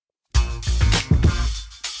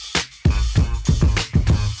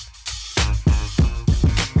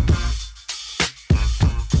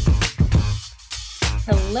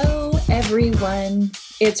everyone.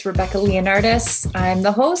 It's Rebecca Leonardis. I'm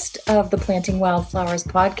the host of the Planting Wildflowers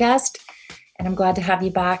podcast, and I'm glad to have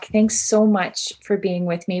you back. Thanks so much for being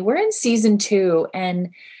with me. We're in season 2,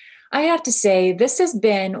 and I have to say, this has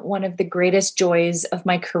been one of the greatest joys of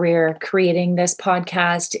my career, creating this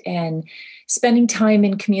podcast and spending time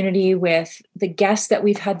in community with the guests that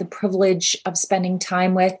we've had the privilege of spending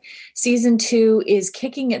time with. Season 2 is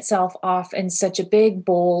kicking itself off in such a big,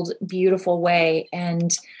 bold, beautiful way.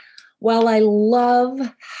 And while I love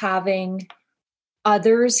having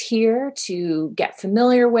others here to get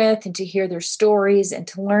familiar with and to hear their stories and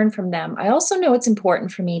to learn from them, I also know it's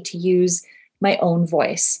important for me to use my own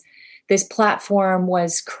voice. This platform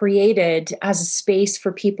was created as a space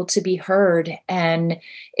for people to be heard. And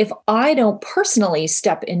if I don't personally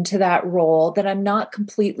step into that role, then I'm not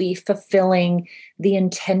completely fulfilling the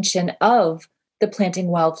intention of the Planting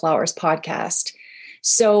Wildflowers podcast.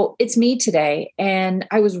 So it's me today. And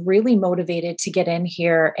I was really motivated to get in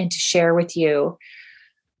here and to share with you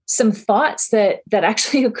some thoughts that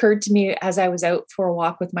actually occurred to me as I was out for a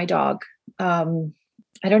walk with my dog.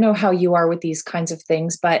 I don't know how you are with these kinds of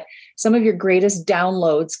things, but some of your greatest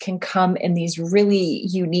downloads can come in these really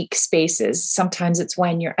unique spaces. Sometimes it's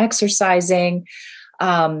when you're exercising.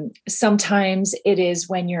 Sometimes it is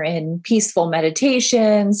when you're in peaceful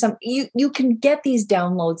meditation. You can get these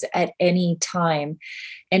downloads at any time.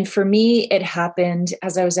 And for me, it happened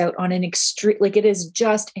as I was out on an extreme, like it is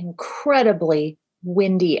just incredibly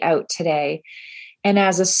windy out today. And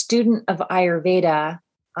as a student of Ayurveda,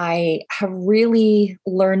 I have really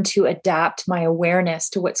learned to adapt my awareness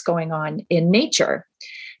to what's going on in nature.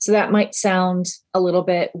 So that might sound a little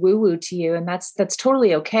bit woo-woo to you, and that's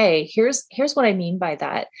totally okay. Here's what I mean by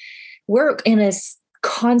that. We're in a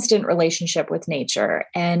constant relationship with nature.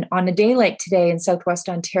 And on a day like today in Southwest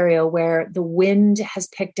Ontario, where the wind has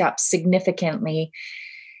picked up significantly,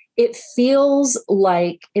 it feels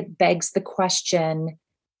like it begs the question,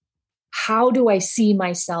 how do I see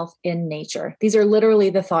myself in nature? These are literally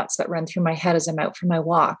the thoughts that run through my head as I'm out for my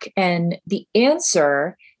walk. And the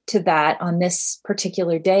answer to that on this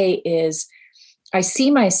particular day is I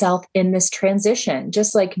see myself in this transition.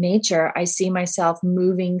 Just like nature, I see myself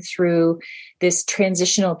moving through this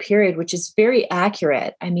transitional period, which is very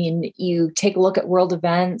accurate. I mean, you take a look at world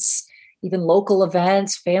events, even local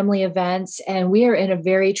events, family events, and we are in a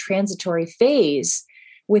very transitory phase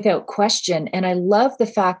without question. And I love the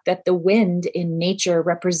fact that the wind in nature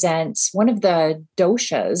represents one of the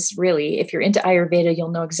doshas, really. If you're into Ayurveda,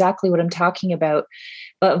 you'll know exactly what I'm talking about.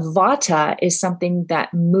 But Vata is something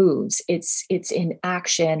that moves. It's in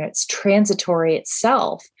action. It's transitory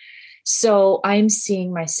itself. So I'm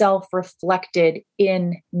seeing myself reflected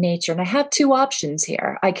in nature. And I have two options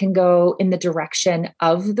here. I can go in the direction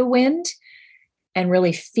of the wind and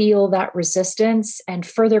really feel that resistance and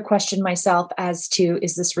further question myself as to,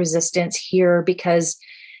 is this resistance here because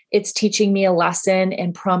it's teaching me a lesson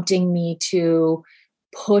and prompting me to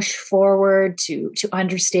push forward, to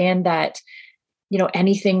understand that,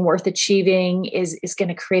 anything worth achieving is going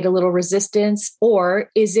to create a little resistance?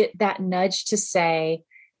 Or is it that nudge to say,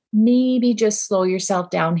 maybe just slow yourself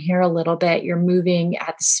down here a little bit. You're moving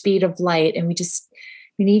at the speed of light, and we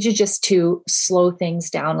need you just to slow things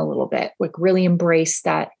down a little bit, like really embrace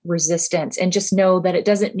that resistance and just know that it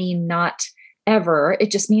doesn't mean not ever.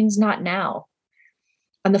 It just means not now.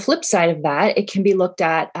 On the flip side of that, it can be looked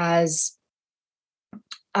at as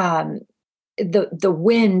the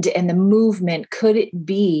wind and the movement. Could it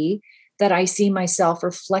be that I see myself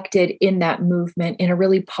reflected in that movement in a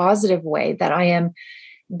really positive way, that I am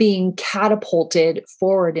being catapulted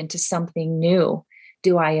forward into something new?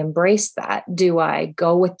 Do I embrace that? Do I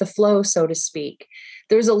go with the flow, so to speak?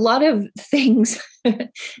 There's a lot of things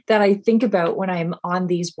that I think about when I'm on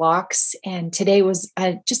these walks. And today was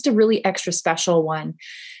just a really extra special one.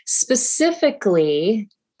 Specifically,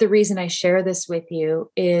 the reason I share this with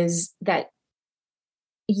you is that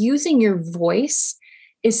using your voice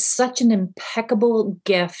is such an impeccable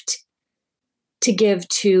gift to give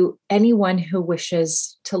to anyone who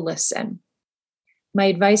wishes to listen. My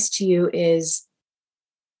advice to you is,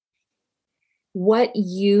 what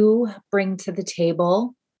you bring to the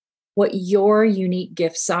table, what your unique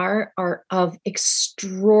gifts are of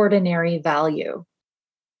extraordinary value.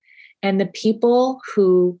 And the people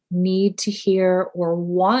who need to hear or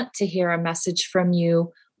want to hear a message from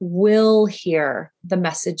you will hear the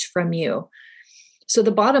message from you. So the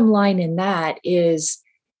bottom line in that is,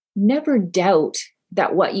 never doubt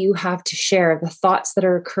that what you have to share, the thoughts that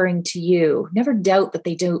are occurring to you, never doubt that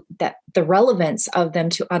the relevance of them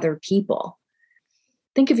to other people.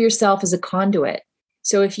 Think of yourself as a conduit.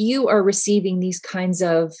 So if you are receiving these kinds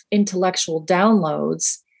of intellectual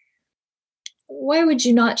downloads, why would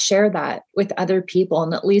you not share that with other people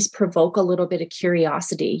and at least provoke a little bit of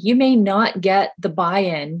curiosity? You may not get the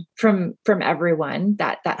buy-in from everyone,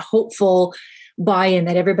 that hopeful buy-in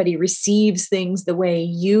that everybody receives things the way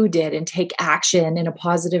you did and take action in a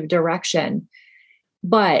positive direction.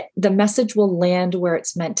 But the message will land where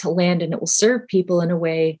it's meant to land, and it will serve people in a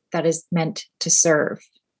way that is meant to serve.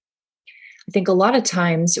 I think a lot of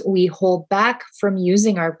times we hold back from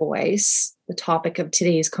using our voice, the topic of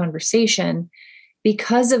today's conversation,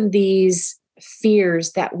 because of these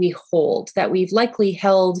fears that we hold, that we've likely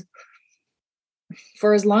held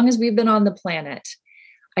for as long as we've been on the planet.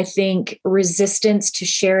 I think resistance to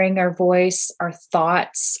sharing our voice, our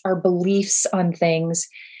thoughts, our beliefs on things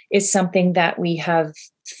is something that we have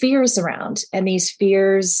fears around. And these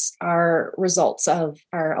fears are results of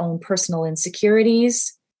our own personal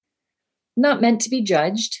insecurities, not meant to be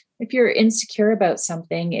judged. If you're insecure about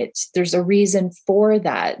something, there's a reason for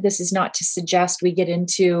that. This is not to suggest we get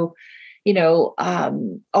into,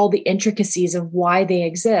 all the intricacies of why they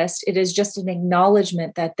exist. It is just an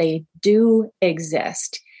acknowledgement that they do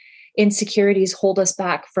exist. Insecurities hold us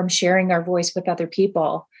back from sharing our voice with other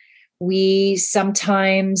people. We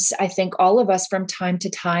sometimes, I think all of us from time to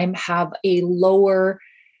time, have a lower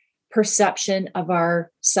perception of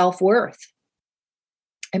our self-worth.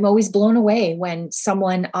 I'm always blown away when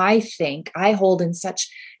someone I think I hold in such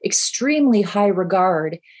extremely high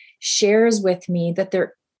regard shares with me that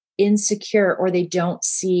they're insecure or they don't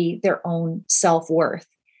see their own self-worth.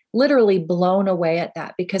 Literally blown away at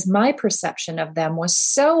that, because my perception of them was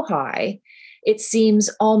so high, it seems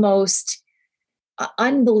almost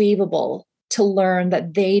unbelievable to learn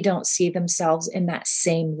that they don't see themselves in that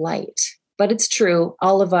same light. But it's true.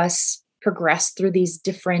 All of us progress through these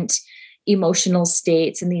different emotional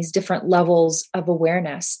states and these different levels of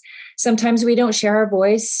awareness. Sometimes we don't share our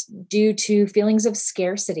voice due to feelings of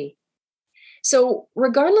scarcity. So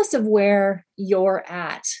regardless of where you're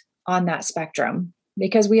at on that spectrum,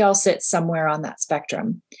 because we all sit somewhere on that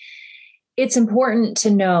spectrum, it's important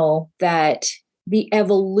to know that the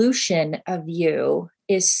evolution of you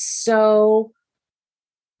is so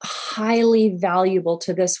highly valuable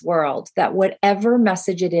to this world that whatever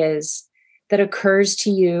message it is that occurs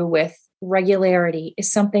to you with regularity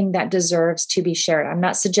is something that deserves to be shared. I'm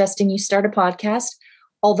not suggesting you start a podcast,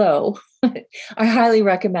 although I highly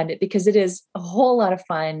recommend it because it is a whole lot of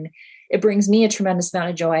fun. It brings me a tremendous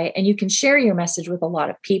amount of joy, and you can share your message with a lot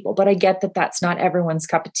of people. But I get that that's not everyone's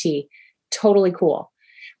cup of tea. Totally cool.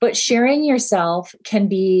 But sharing yourself can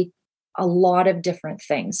be a lot of different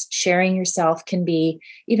things. Sharing yourself can be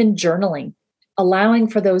even journaling, allowing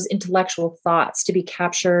for those intellectual thoughts to be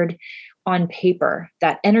captured on paper.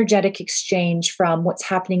 That energetic exchange from what's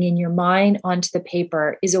happening in your mind onto the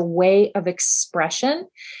paper is a way of expression.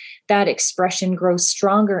 That expression grows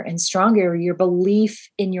stronger and stronger. Your belief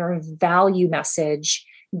in your value message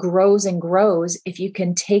grows and grows if you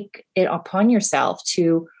can take it upon yourself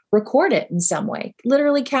to record it in some way,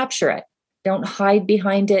 literally capture it. Don't hide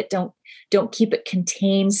behind it. Don't keep it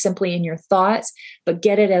contained simply in your thoughts, but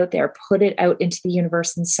get it out there, put it out into the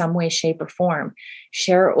universe in some way, shape, or form.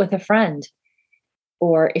 Share it with a friend.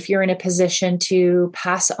 Or if you're in a position to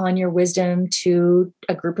pass on your wisdom to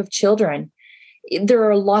a group of children, there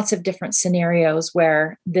are lots of different scenarios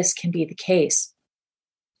where this can be the case.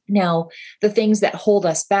 Now, the things that hold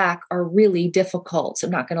us back are really difficult, I'm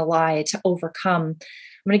not going to lie, to overcome.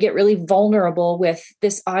 I'm going to get really vulnerable with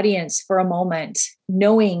this audience for a moment,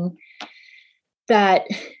 knowing that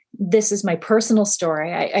this is my personal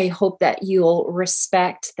story. I hope that you'll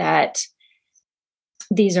respect that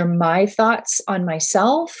these are my thoughts on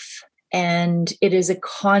myself, and it is a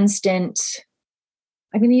constant,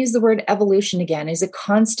 I'm going to use the word evolution again, is a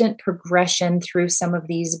constant progression through some of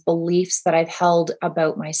these beliefs that I've held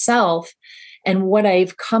about myself and what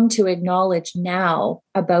I've come to acknowledge now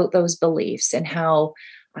about those beliefs, and how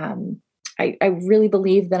I really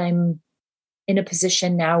believe that I'm in a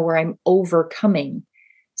position now where I'm overcoming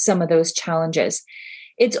some of those challenges.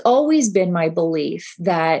 It's always been my belief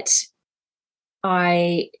that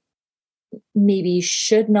I maybe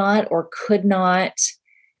should not or could not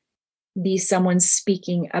be someone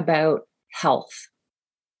speaking about health.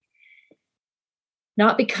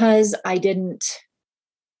 Not because I didn't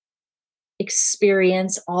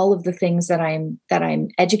experience all of the things that I'm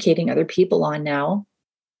educating other people on now.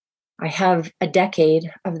 I have a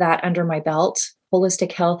decade of that under my belt.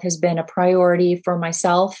 Holistic health has been a priority for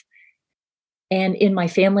myself and in my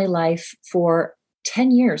family life for 10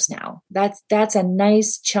 years now. That's a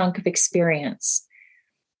nice chunk of experience.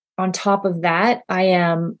 On top of that, I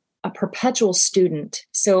am a perpetual student.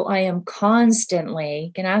 So I am constantly,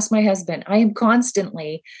 you can ask my husband, I am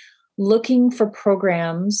constantly looking for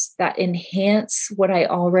programs that enhance what I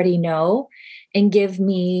already know and give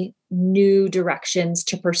me new directions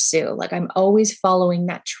to pursue. Like I'm always following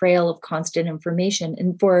that trail of constant information.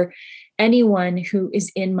 And for anyone who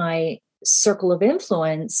is in my circle of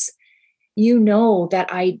influence, you know that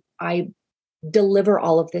I deliver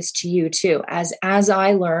all of this to you too. As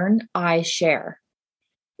I learn, I share.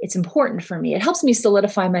 It's important for me. It helps me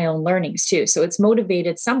solidify my own learnings too. So it's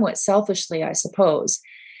motivated somewhat selfishly, I suppose.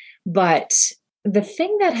 But the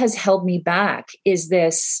thing that has held me back is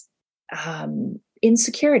this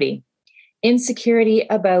insecurity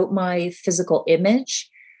about my physical image.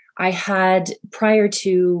 I had, prior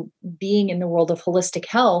to being in the world of holistic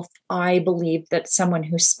health, I believed that someone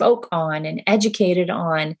who spoke on and educated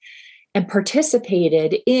on and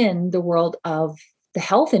participated in the world of the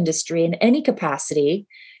health industry in any capacity,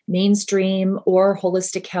 mainstream or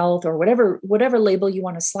holistic health or whatever label you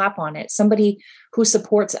want to slap on it, somebody who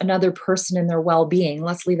supports another person in their well-being,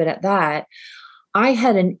 let's leave it at that. I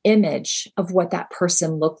had an image of what that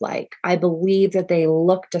person looked like. I believed that they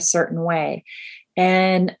looked a certain way.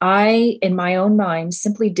 And I, in my own mind,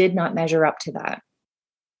 simply did not measure up to that.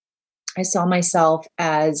 I saw myself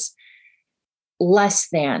as less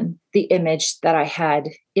than the image that I had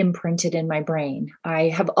imprinted in my brain. I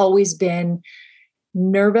have always been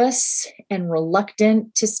nervous and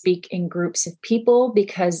reluctant to speak in groups of people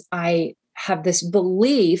because I have this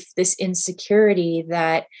belief, this insecurity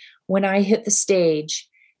that when I hit the stage,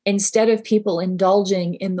 instead of people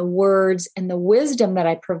indulging in the words and the wisdom that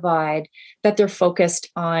I provide, that they're focused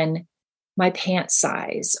on my pant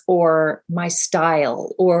size or my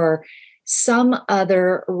style or some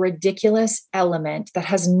other ridiculous element that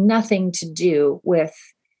has nothing to do with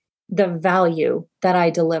the value that I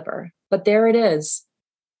deliver. But there it is.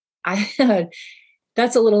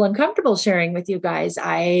 That's a little uncomfortable sharing with you guys.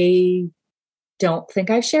 I don't think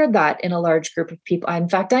I've shared that in a large group of people. In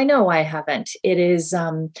fact, I know I haven't. It's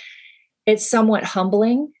somewhat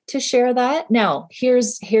humbling to share that. Now,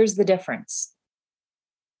 here's the difference.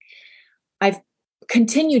 I've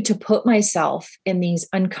continued to put myself in these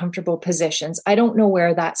uncomfortable positions. I don't know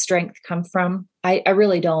where that strength comes from. I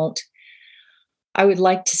really don't. I would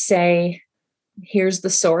like to say, here's the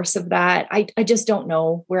source of that. I just don't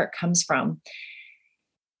know where it comes from.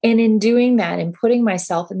 And in doing that and putting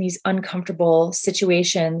myself in these uncomfortable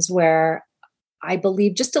situations where I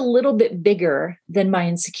believe just a little bit bigger than my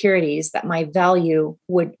insecurities, that my value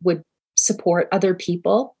would support other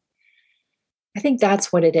people, I think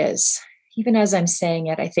that's what it is. Even as I'm saying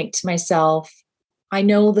it, I think to myself, I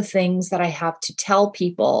know the things that I have to tell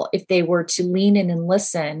people. If they were to lean in and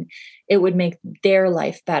listen, it would make their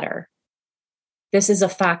life better. This is a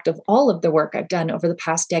fact of all of the work I've done over the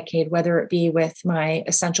past decade, whether it be with my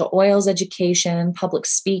essential oils education, public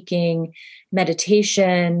speaking,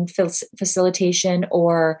 meditation, facilitation,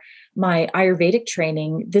 or my Ayurvedic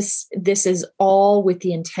training. This is all with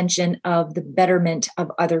the intention of the betterment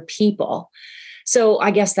of other people. So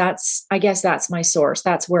I guess that's my source.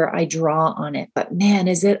 That's where I draw on it. But man,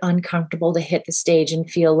 is it uncomfortable to hit the stage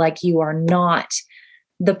and feel like you are not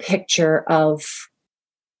the picture of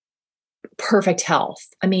perfect health.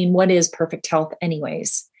 I mean, what is perfect health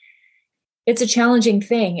anyways? It's a challenging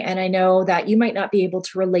thing. And I know that you might not be able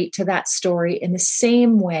to relate to that story in the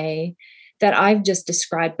same way that I've just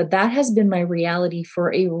described, but that has been my reality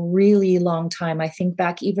for a really long time. I think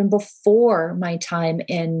back even before my time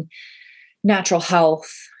in natural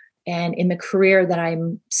health and in the career that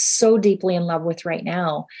I'm so deeply in love with right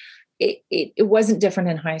now. It wasn't different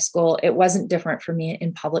in high school. It wasn't different for me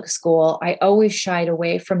in public school. I always shied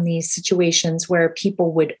away from these situations where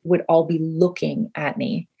people would all be looking at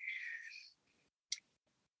me.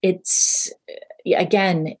 It's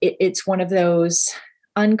one of those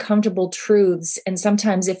uncomfortable truths. And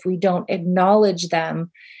sometimes if we don't acknowledge them,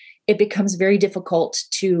 it becomes very difficult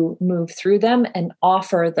to move through them and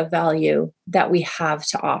offer the value that we have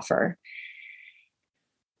to offer.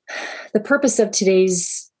 The purpose of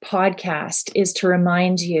today's podcast is to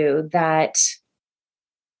remind you that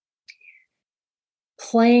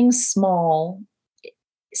playing small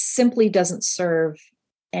simply doesn't serve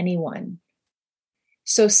anyone.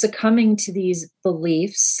 So succumbing to these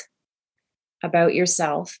beliefs about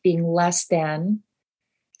yourself being less than,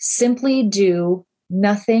 simply do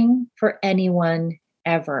nothing for anyone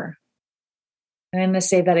ever. And I'm going to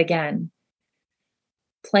say that again.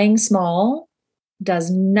 Playing small does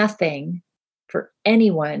nothing for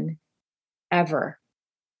anyone ever.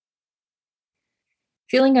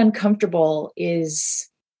 Feeling uncomfortable is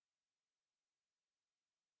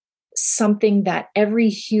something that every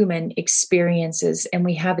human experiences, and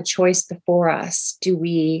we have a choice before us. Do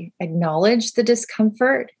we acknowledge the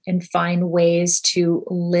discomfort and find ways to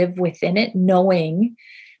live within it, knowing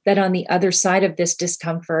that on the other side of this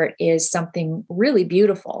discomfort is something really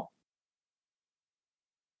beautiful?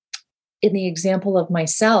 In the example of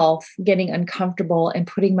myself getting uncomfortable and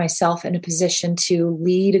putting myself in a position to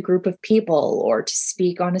lead a group of people or to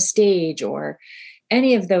speak on a stage or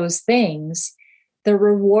any of those things, the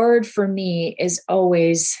reward for me is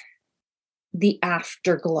always the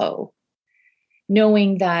afterglow,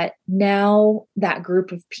 knowing that now that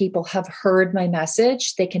group of people have heard my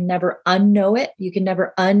message. They can never unknow it. You can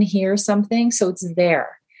never unhear something. So it's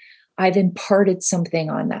there. I've imparted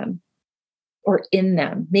something on them or in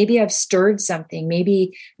them. Maybe I've stirred something.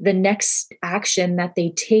 Maybe the next action that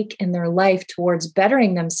they take in their life towards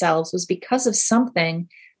bettering themselves was because of something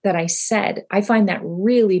that I said. I find that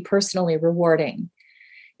really personally rewarding.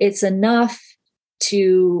 It's enough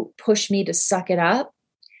to push me to suck it up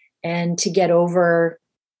and to get over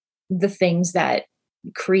the things that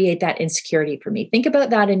create that insecurity for me. Think about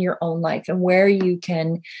that in your own life and where you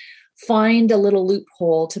can find a little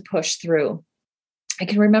loophole to push through. I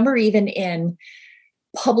can remember even in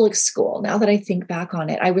public school, now that I think back on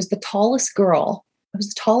it, I was the tallest girl. I was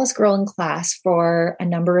the tallest girl in class for a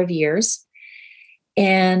number of years.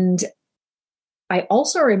 And I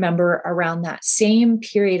also remember around that same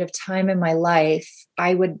period of time in my life,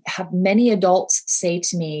 I would have many adults say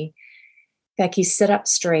to me, Becky, sit up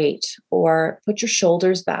straight or put your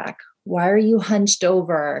shoulders back. Why are you hunched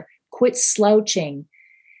over? Quit slouching.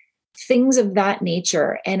 Things of that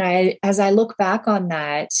nature. And as I look back on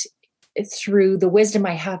that through the wisdom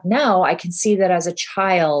I have now, I can see that as a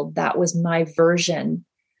child, that was my version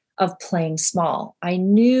of playing small. I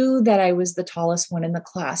knew that I was the tallest one in the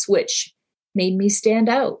class, which made me stand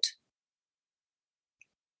out.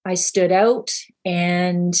 I stood out,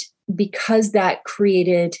 and because that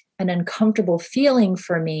created an uncomfortable feeling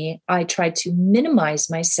for me, I tried to minimize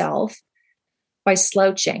myself by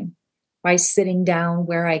slouching, by sitting down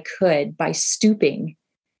where I could, by stooping.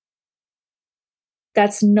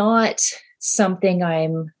 That's not something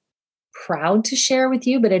I'm proud to share with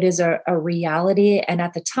you, but it is a reality. And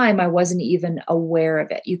at the time, I wasn't even aware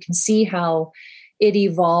of it. You can see how it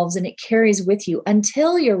evolves and it carries with you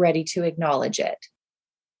until you're ready to acknowledge it.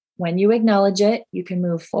 When you acknowledge it, you can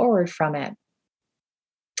move forward from it.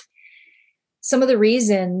 Some of the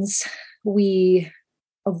reasons we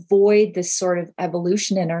avoid this sort of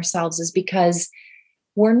evolution in ourselves is because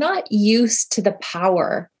we're not used to the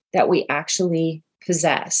power that we actually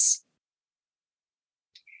possess.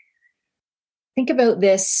 Think about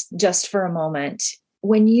this just for a moment.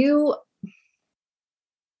 When you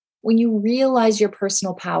realize your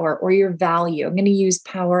personal power or your value, I'm going to use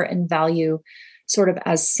power and value sort of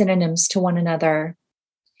as synonyms to one another.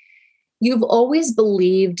 You've always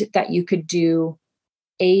believed that you could do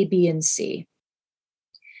A, B, and C.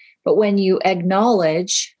 But when you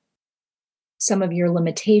acknowledge some of your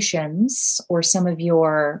limitations or some of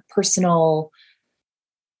your personal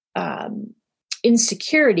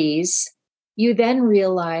insecurities, you then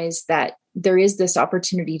realize that there is this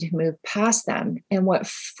opportunity to move past them. And what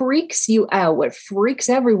freaks you out, what freaks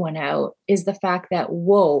everyone out, is the fact that,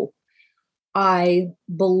 whoa, I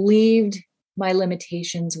believed my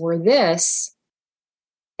limitations were this,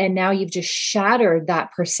 and now you've just shattered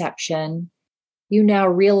that perception. You now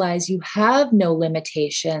realize you have no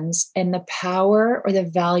limitations, and the power or the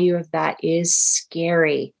value of that is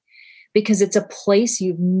scary because it's a place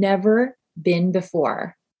you've never been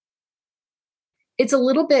before. It's a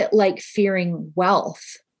little bit like fearing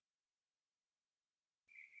wealth.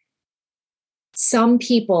 Some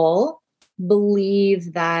people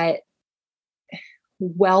believe that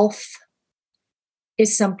wealth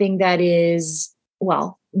is something that is,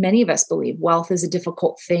 well, many of us believe wealth is a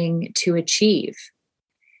difficult thing to achieve.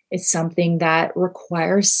 It's something that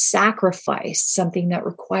requires sacrifice, something that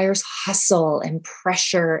requires hustle and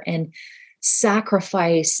pressure and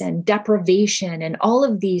sacrifice and deprivation and all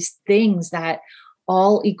of these things that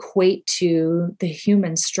all equate to the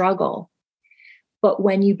human struggle. But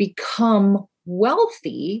when you become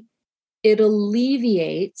wealthy, it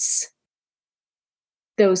alleviates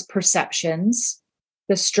those perceptions.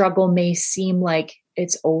 The struggle may seem like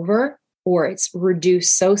it's over, or it's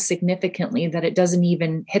reduced so significantly that it doesn't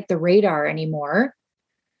even hit the radar anymore.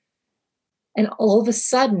 And all of a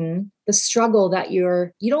sudden, the struggle that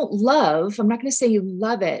you don't love, I'm not going to say you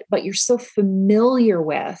love it, but you're so familiar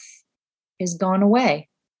with, is gone away.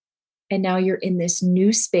 And now you're in this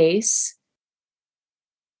new space,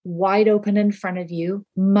 wide open in front of you.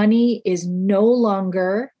 Money is no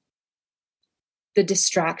longer the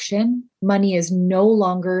distraction. Money is no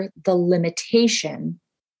longer the limitation.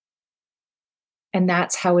 And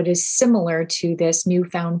that's how it is similar to this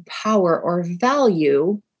newfound power or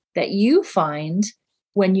value that you find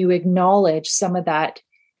when you acknowledge some of that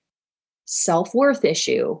self-worth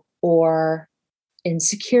issue or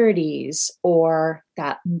insecurities or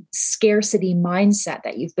that scarcity mindset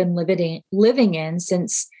that you've been living in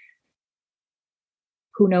since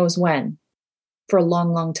who knows when, for a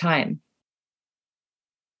long, long time.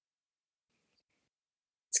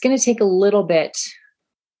 It's going to take a little bit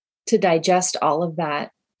to digest all of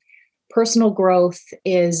that. Personal growth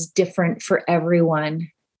is different for everyone.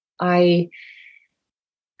 I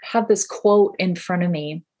have this quote in front of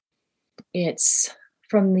me. It's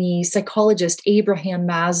from the psychologist Abraham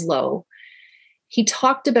Maslow. He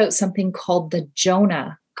talked about something called the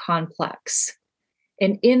Jonah complex.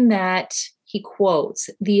 And in that, he quotes,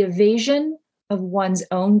 the evasion of one's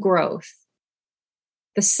own growth,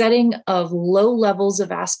 the setting of low levels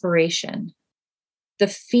of aspiration, the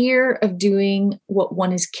fear of doing what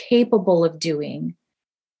one is capable of doing,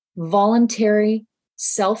 voluntary,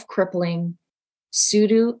 self-crippling,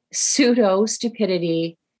 pseudo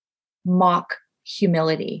stupidity, mock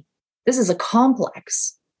humility. This is a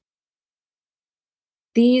complex.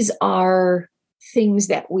 These are things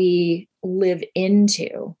that we live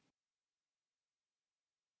into.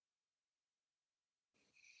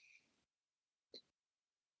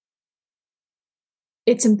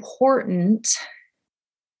 It's important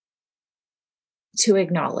to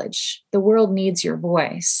acknowledge the world needs your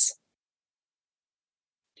voice.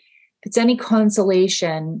 If it's any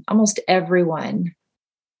consolation, almost everyone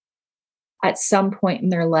at some point in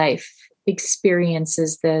their life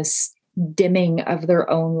experiences this dimming of their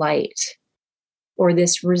own light or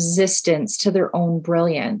this resistance to their own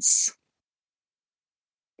brilliance.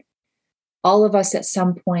 All of us at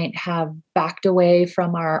some point have backed away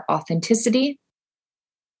from our authenticity.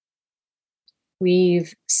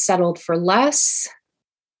 We've settled for less,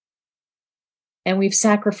 and we've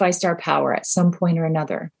sacrificed our power at some point or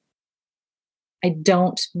another. I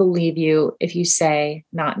don't believe you if you say,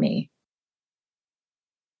 not me.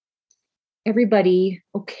 Everybody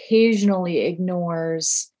occasionally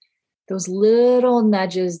ignores those little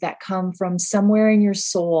nudges that come from somewhere in your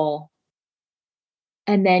soul,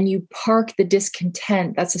 and then you park the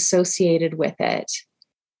discontent that's associated with it.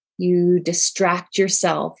 You distract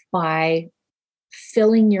yourself by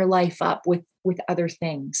filling your life up with other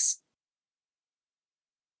things.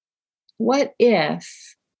 What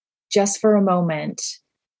if, just for a moment,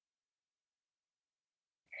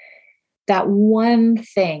 that one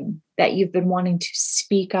thing that you've been wanting to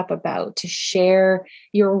speak up about, to share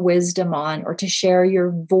your wisdom on, or to share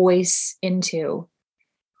your voice into,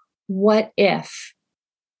 what if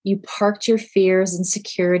you parked your fears,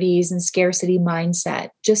 insecurities, and scarcity mindset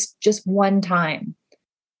just one time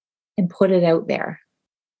and put it out there?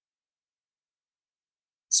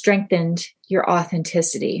 Strengthened your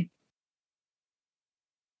authenticity.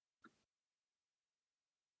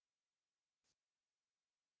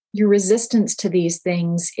 Your resistance to these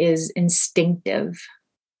things is instinctive.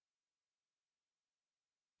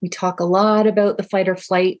 We talk a lot about the fight or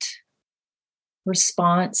flight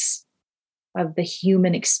response of the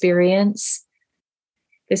human experience.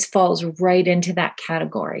 This falls right into that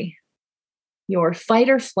category. Your fight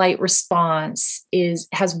or flight response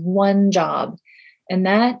has one job, and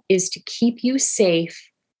that is to keep you safe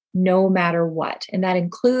no matter what. And that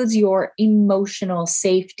includes your emotional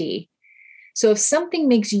safety. So if something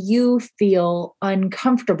makes you feel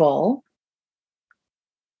uncomfortable,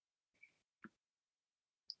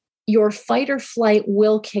 your fight or flight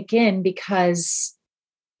will kick in, because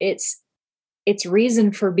its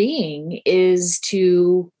reason for being is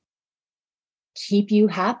to keep you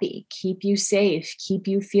happy, keep you safe, keep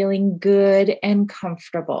you feeling good and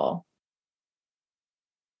comfortable.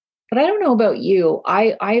 But I don't know about you.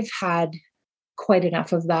 I've had quite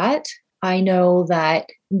enough of that. I know that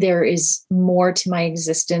there is more to my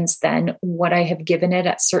existence than what I have given it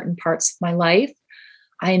at certain parts of my life.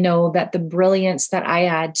 I know that the brilliance that I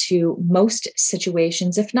add to most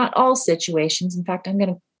situations, if not all situations, in fact, I'm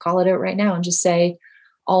going to call it out right now and just say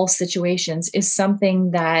all situations, is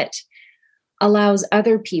something that allows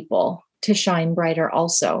other people to shine brighter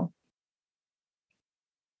also.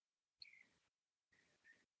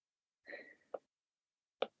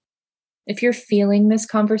 If you're feeling this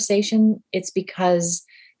conversation, it's because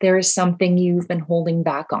there is something you've been holding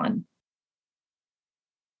back on.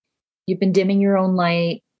 You've been dimming your own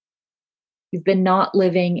light. You've been not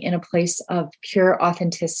living in a place of pure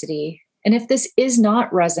authenticity. And if this is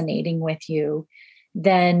not resonating with you,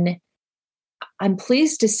 then I'm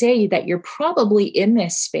pleased to say that you're probably in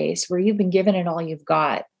this space where you've been given it all you've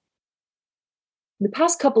got. The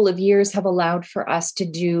past couple of years have allowed for us to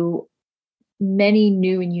do many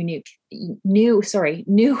new and unique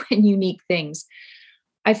things.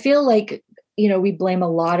 I feel like, we blame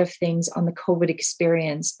a lot of things on the COVID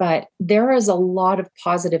experience, but there is a lot of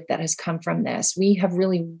positive that has come from this. We have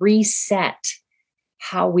really reset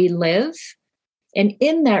how we live. And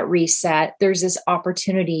in that reset, there's this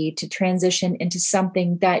opportunity to transition into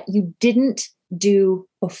something that you didn't do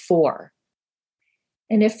before.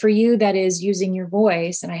 And if for you, that is using your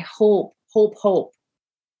voice, and I hope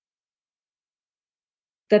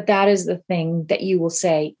that is the thing that you will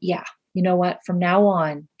say, yeah, you know what, from now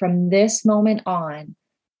on, from this moment on,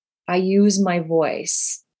 I use my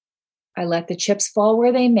voice. I let the chips fall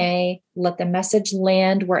where they may, let the message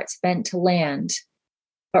land where it's meant to land.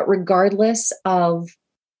 But regardless of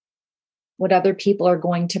what other people are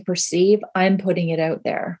going to perceive, I'm putting it out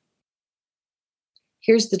there.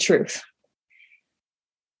 Here's the truth.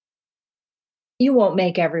 You won't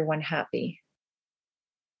make everyone happy.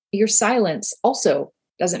 Your silence also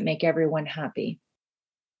doesn't make everyone happy.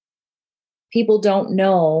 People don't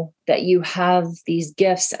know that you have these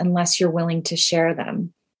gifts unless you're willing to share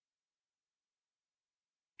them.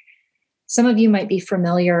 Some of you might be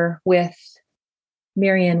familiar with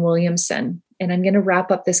Marianne Williamson, and I'm going to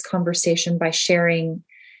wrap up this conversation by sharing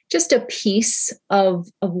just a piece of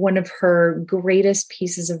one of her greatest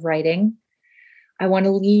pieces of writing. I want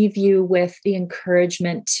to leave you with the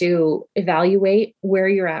encouragement to evaluate where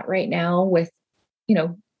you're at right now with,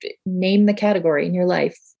 name the category in your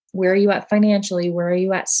life. Where are you at financially? Where are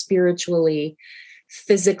you at spiritually,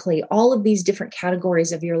 physically, all of these different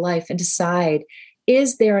categories of your life, and decide,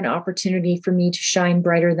 is there an opportunity for me to shine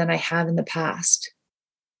brighter than I have in the past?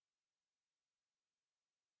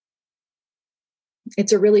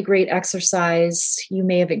 It's a really great exercise. You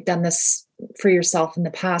may have done this for yourself in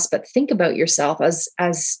the past, but think about yourself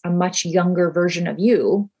as a much younger version of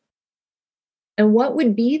you. And what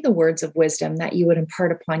would be the words of wisdom that you would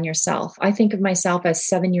impart upon yourself? I think of myself as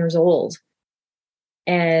 7 years old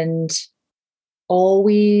and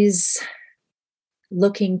always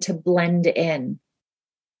looking to blend in.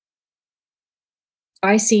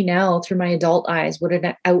 I see now through my adult eyes what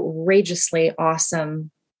an outrageously awesome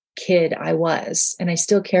kid I was. And I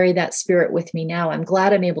still carry that spirit with me now. I'm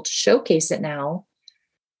glad I'm able to showcase it now.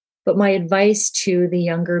 But my advice to the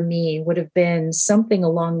younger me would have been something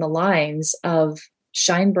along the lines of,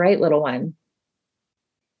 shine bright, little one.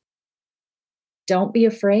 Don't be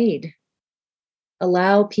afraid.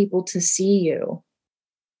 Allow people to see you.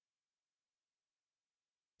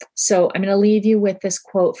 So I'm going to leave you with this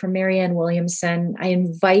quote from Marianne Williamson. I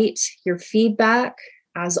invite your feedback.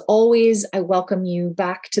 As always, I welcome you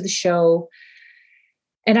back to the show.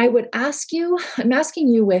 And I'm asking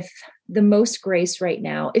you with the most grace right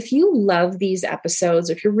now, if you love these episodes,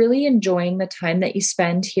 if you're really enjoying the time that you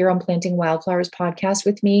spend here on Planting Wildflowers podcast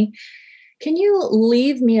with me, can you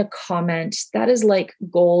leave me a comment? That is like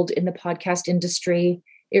gold in the podcast industry.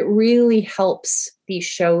 It really helps these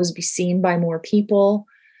shows be seen by more people.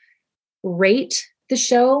 Rate the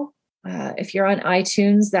show. If you're on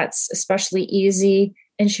iTunes, that's especially easy,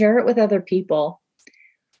 and share it with other people.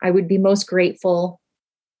 I would be most grateful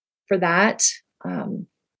for that.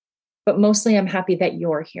 But mostly I'm happy that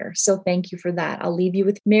you're here. So thank you for that. I'll leave you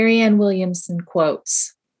with Marianne Williamson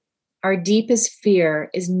quotes. Our deepest fear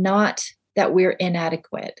is not that we're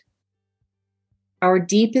inadequate. Our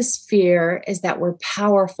deepest fear is that we're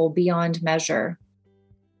powerful beyond measure.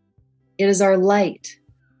 It is our light,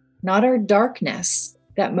 not our darkness,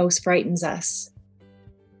 that most frightens us.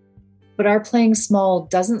 But our playing small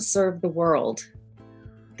doesn't serve the world.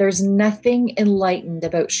 There's nothing enlightened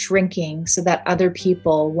about shrinking so that other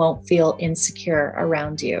people won't feel insecure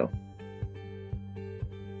around you.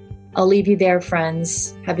 I'll leave you there,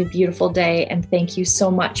 friends. Have a beautiful day, and thank you so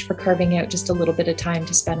much for carving out just a little bit of time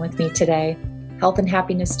to spend with me today. Health and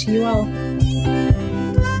happiness to you all.